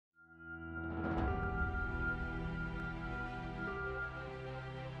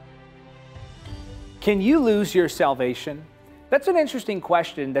Can you lose your salvation? That's an interesting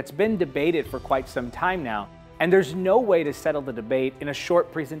question that's been debated for quite some time now, and there's no way to settle the debate in a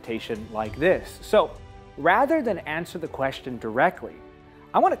short presentation like this. So, rather than answer the question directly,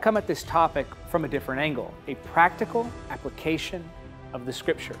 I want to come at this topic from a different angle, a practical application of the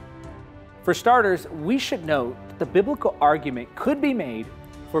Scripture. For starters, we should note that the biblical argument could be made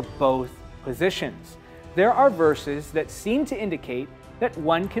for both positions. There are verses that seem to indicate that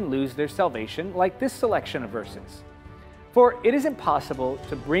one can lose their salvation, like this selection of verses. For it is impossible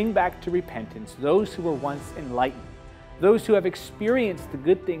to bring back to repentance those who were once enlightened, those who have experienced the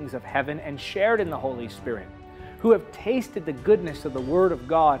good things of heaven and shared in the Holy Spirit, who have tasted the goodness of the Word of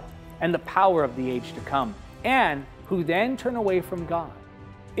God and the power of the age to come, and who then turn away from God.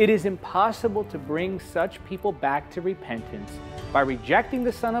 It is impossible to bring such people back to repentance by rejecting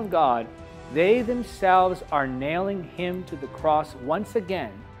the Son of God. They themselves are nailing Him to the cross once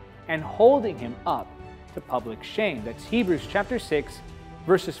again and holding Him up to public shame. That's Hebrews chapter 6,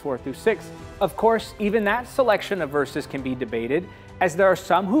 verses 4 through 6. Of course, even that selection of verses can be debated, as there are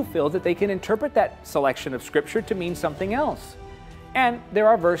some who feel that they can interpret that selection of Scripture to mean something else. And there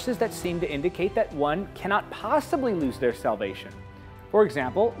are verses that seem to indicate that one cannot possibly lose their salvation. For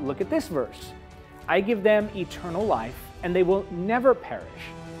example, look at this verse. I give them eternal life, and they will never perish.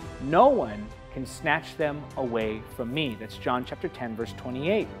 No one can snatch them away from me. That's John chapter 10, verse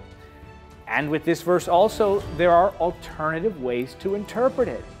 28. And with this verse also, there are alternative ways to interpret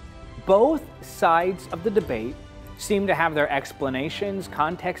it. Both sides of the debate seem to have their explanations,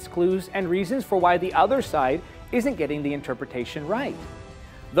 context clues, and reasons for why the other side isn't getting the interpretation right.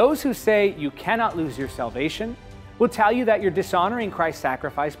 Those who say you cannot lose your salvation will tell you that you're dishonoring Christ's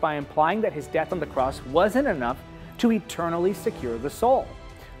sacrifice by implying that His death on the cross wasn't enough to eternally secure the soul.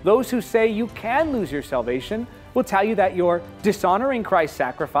 Those who say you can lose your salvation will tell you that you're dishonoring Christ's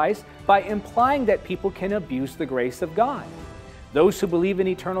sacrifice by implying that people can abuse the grace of God. Those who believe in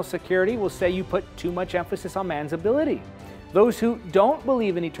eternal security will say you put too much emphasis on man's ability. Those who don't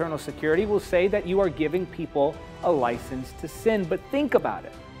believe in eternal security will say that you are giving people a license to sin. But think about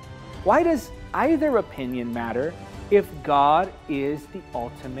it. Why does either opinion matter if God is the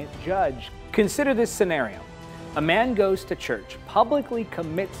ultimate judge? Consider this scenario. A man goes to church, publicly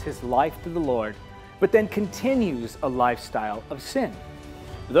commits his life to the Lord, but then continues a lifestyle of sin.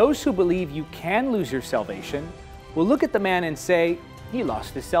 Those who believe you can lose your salvation will look at the man and say, he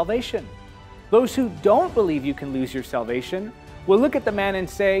lost his salvation. Those who don't believe you can lose your salvation will look at the man and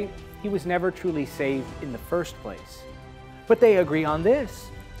say, he was never truly saved in the first place. But they agree on this: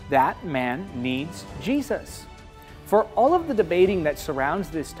 that man needs Jesus. For all of the debating that surrounds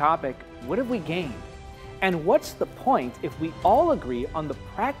this topic, what have we gained? And what's the point if we all agree on the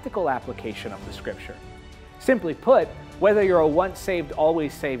practical application of the Scripture? Simply put, whether you're a once saved,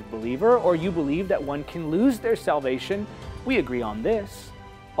 always saved believer, or you believe that one can lose their salvation, we agree on this: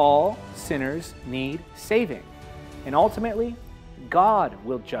 all sinners need saving. And ultimately, God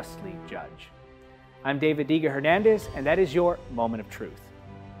will justly judge. I'm Diga Hernandez, and that is your Moment of Truth.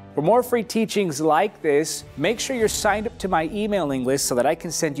 For more free teachings like this, make sure you're signed up to my emailing list so that I can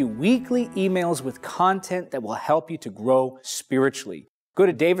send you weekly emails with content that will help you to grow spiritually. Go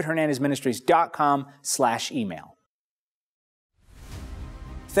to davidhernandezministries.com/email.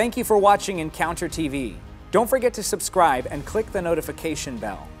 Thank you for watching Encounter TV. Don't forget to subscribe and click the notification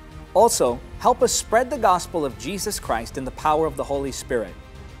bell. Also, help us spread the gospel of Jesus Christ in the power of the Holy Spirit.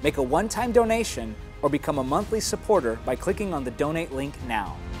 Make a one-time donation or become a monthly supporter by clicking on the donate link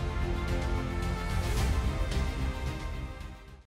now.